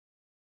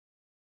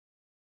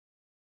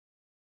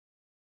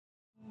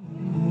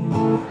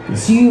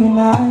'Cause you and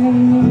I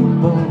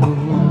both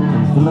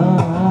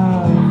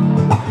love.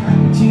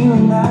 You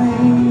and I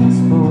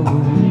spoke,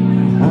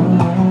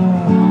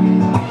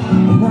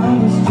 and I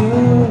was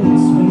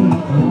just sweet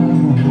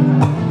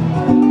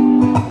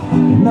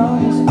and all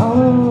this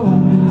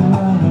only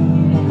love,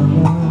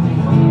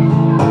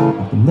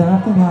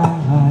 nothing I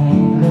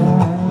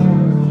love.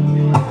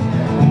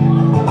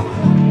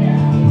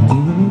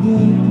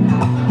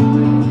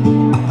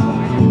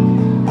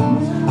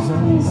 So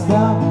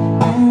stop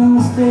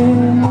and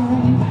stare.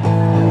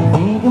 I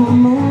think I'm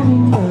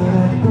moving, but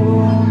I go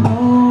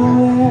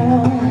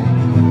nowhere.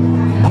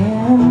 And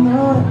I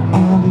know that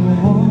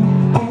everyone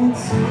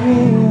gets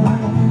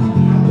scared,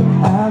 but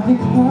I've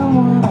become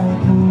what I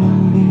can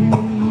be.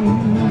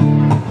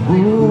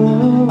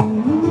 Ooh,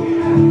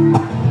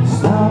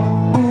 stop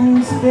and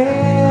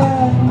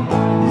stare.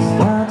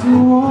 Start to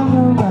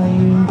wonder why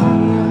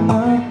you're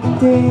not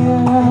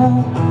there.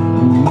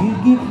 You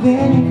give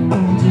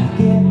anything to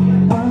get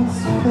what's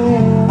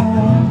fair,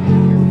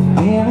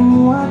 feeling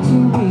what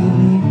you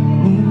really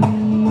need.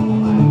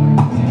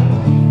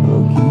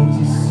 Oh, can't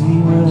you see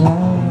what I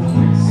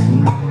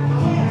see?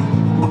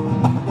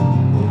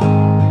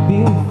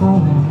 Beautiful,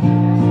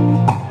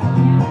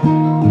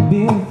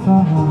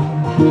 beautiful,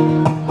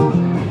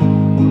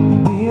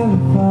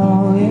 beautiful,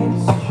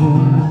 it's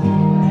true.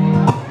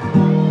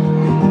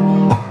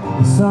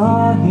 I saw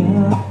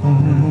your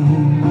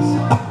face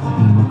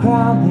in a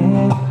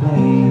crowded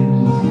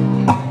place,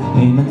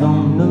 and I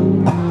don't know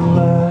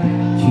what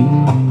you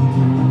do.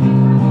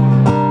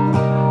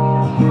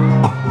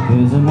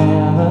 There's a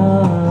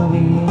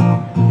melody,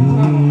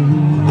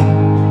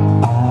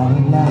 la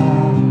la la,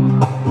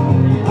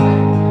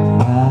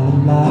 la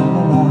la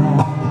la,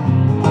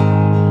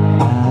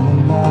 la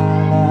la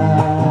la.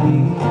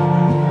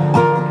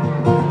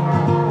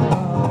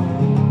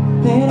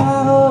 Then I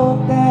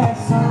hope that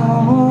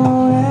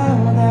someone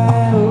out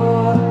there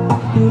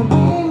will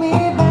bring me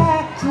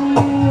back to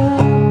you.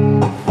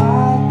 If I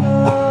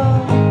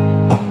could,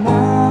 and I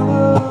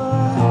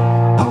would,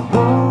 I'll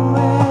go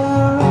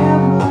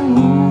wherever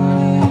you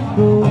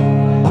go.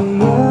 Way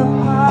up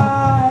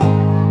high,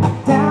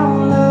 down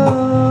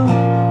low,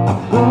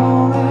 I'll go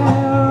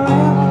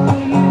wherever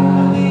you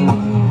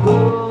go.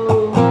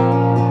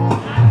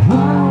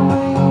 Run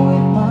away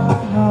with my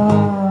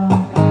heart,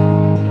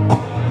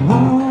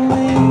 run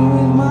away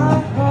with my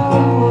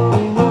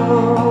heart,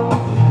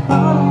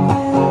 run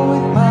away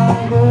with my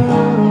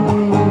girl.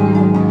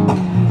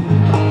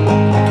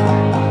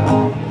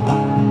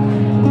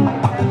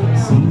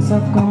 Since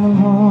I've come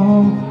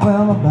home,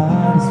 well, my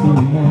body's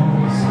feeling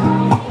nice.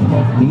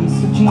 That piece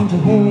of ginger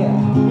hair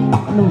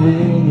and the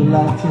way you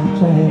like your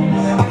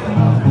dress.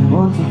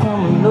 Won't you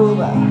come on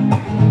over?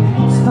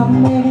 Stop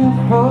making a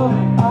fool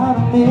out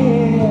of me.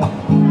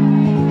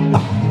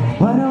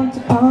 Why don't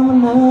you come and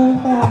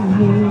look at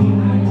me?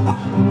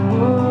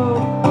 Oh,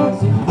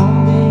 'cause if one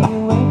day you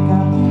wake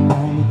up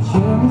and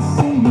you're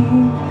missing me,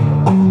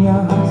 and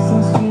your heart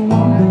starts to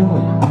wonder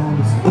what kind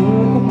of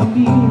story can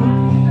be,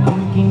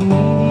 thinking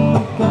maybe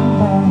you come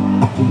back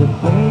to the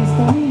place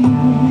that you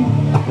knew,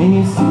 and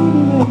you see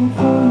me waiting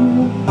for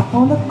you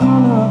on the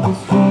corner of the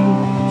street.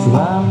 So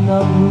I'm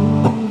not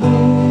moving,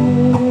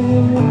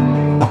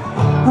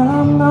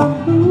 I'm not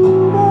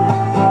moving,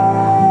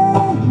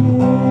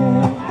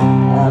 yeah.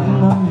 I'm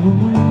not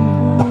moving,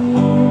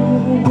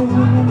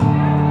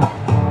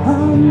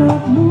 I'm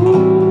not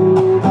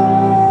moving,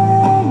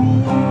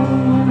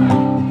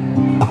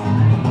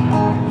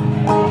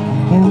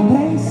 yeah. And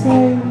they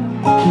say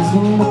she's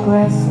in the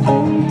grass at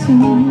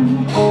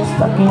 18,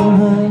 stuck in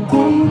her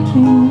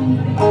daydream.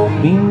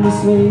 Been this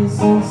way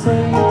since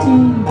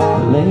 18, but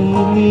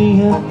lately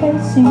her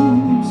face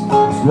seems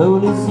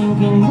slowly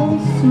sinking way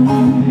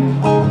soon,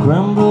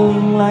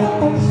 crumbling like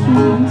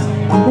pastries.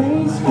 And they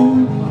scream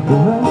the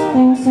worst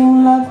things in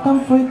life come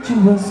free to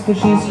us, 'cause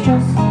she's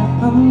just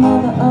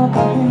another of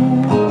her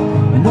hair,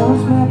 and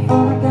those red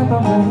forever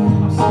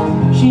rings.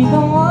 She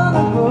don't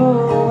wanna go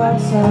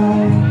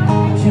outside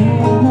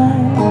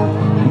tonight.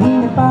 In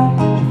the back,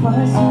 she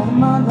flies to the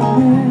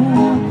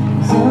motherland,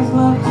 sells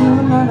love to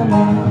another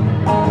man.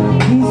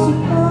 He's to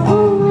go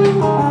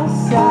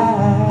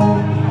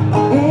outside,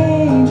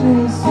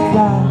 angels to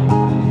fly,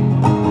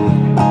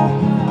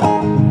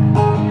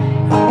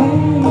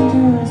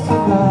 angels to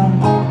fly.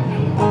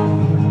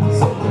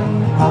 So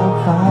how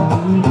far do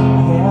I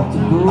have to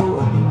go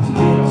to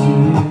get to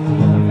you?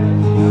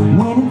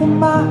 Many the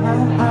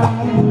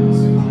miles,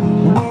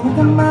 many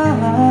the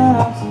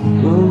miles.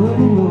 Oh,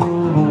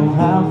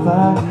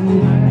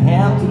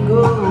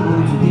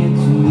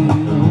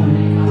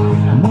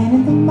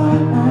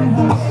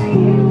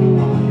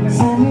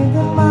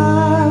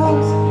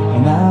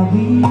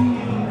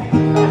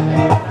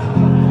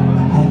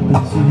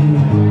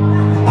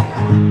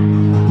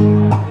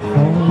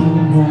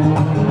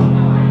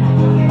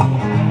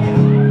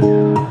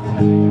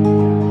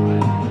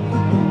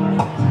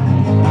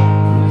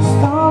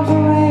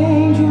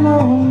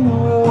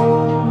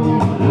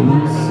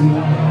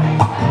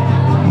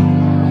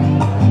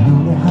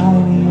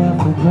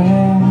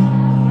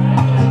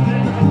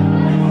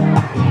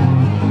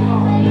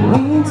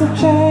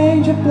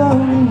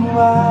 wondering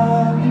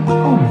why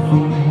I'm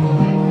free.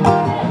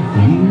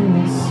 You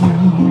listen,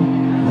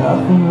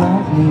 nothing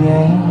like the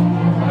end.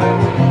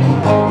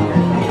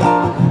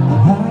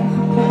 I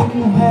can make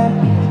you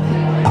happy,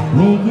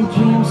 make your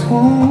dreams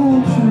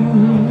come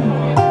true.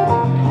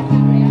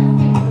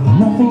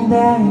 Nothing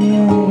that I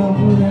don't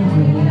ever.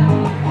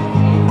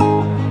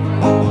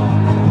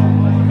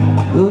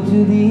 Go to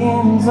the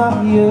ends of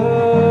the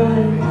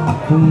earth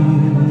for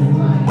you,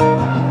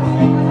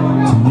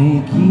 to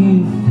make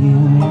you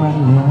feel my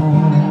love.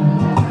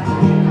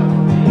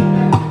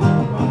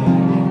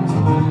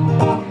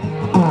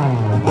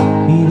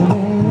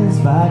 Fidelis,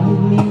 ride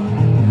with me,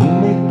 you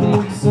make it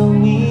look so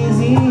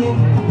easy.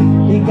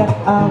 You got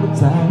all the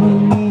time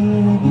with me.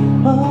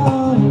 Oh,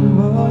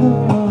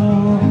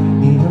 oh.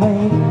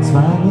 Fidelis,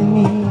 ride with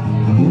me,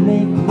 you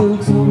make it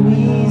look so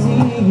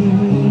easy.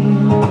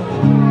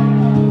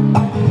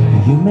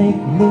 You make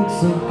it look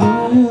so good.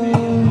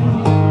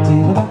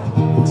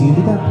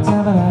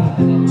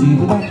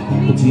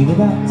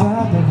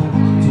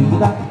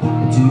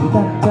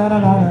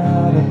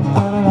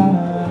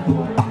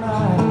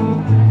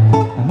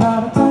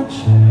 Another touch,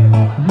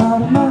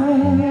 another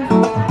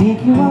love, pick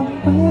you up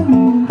when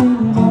you're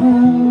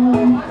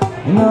down.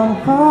 And all the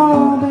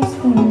hardest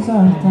things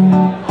I've done,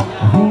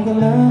 I think I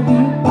love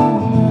you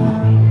better.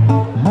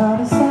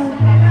 Another sight,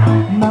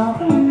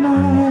 another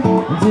night,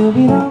 until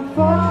we don't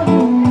fall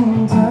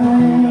in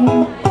time.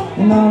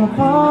 And all the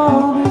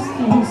hardest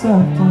things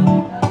I've done,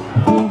 I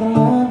think I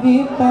love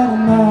you better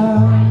now.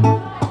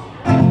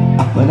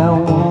 But I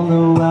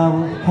wonder what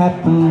would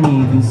happen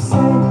if you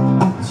said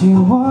what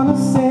you wanna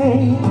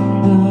say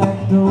and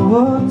let the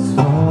words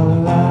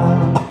fall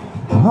out.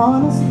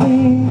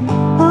 Honestly,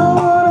 I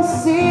wanna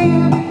see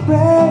you be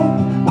brave.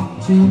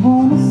 What you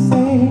wanna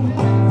say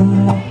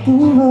and let the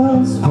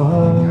words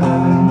fall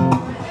out.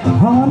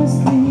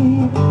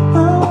 Honestly,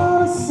 I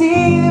wanna see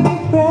you be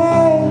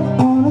brave.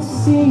 Wanna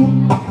see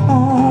you,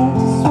 I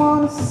just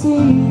wanna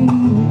see you.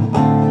 I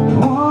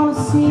wanna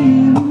see you.